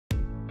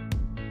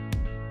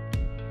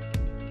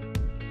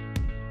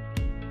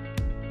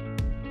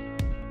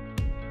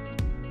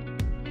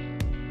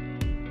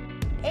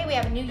Hey, we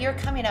have a new year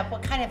coming up.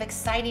 What kind of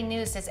exciting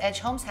news does Edge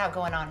Homes have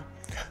going on?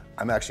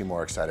 I'm actually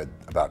more excited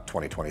about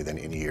 2020 than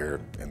any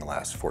year in the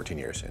last 14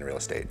 years in real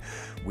estate.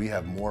 We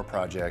have more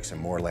projects and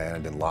more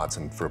land and lots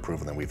for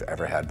approval than we've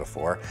ever had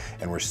before,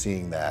 and we're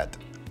seeing that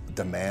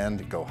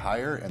demand go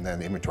higher and then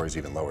the inventory is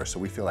even lower. So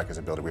we feel like as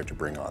a builder we have to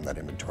bring on that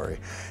inventory,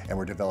 and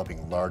we're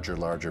developing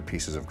larger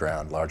pieces of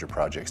ground, larger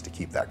projects to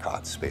keep that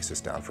cost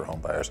basis down for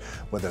home buyers,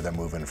 whether they're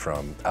moving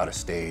from out of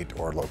state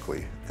or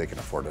locally, they can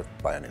afford to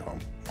buy a new home.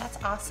 That's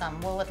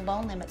awesome. Well, with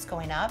loan limits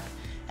going up,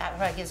 that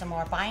probably gives them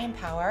more buying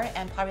power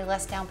and probably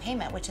less down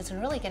payment, which is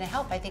really going to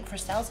help, I think, for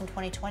sales in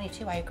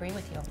 2022. I agree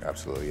with you.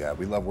 Absolutely, yeah.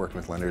 We love working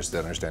with lenders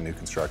that understand new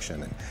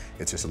construction, and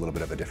it's just a little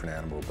bit of a different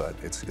animal, but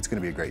it's going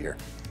to be a great year.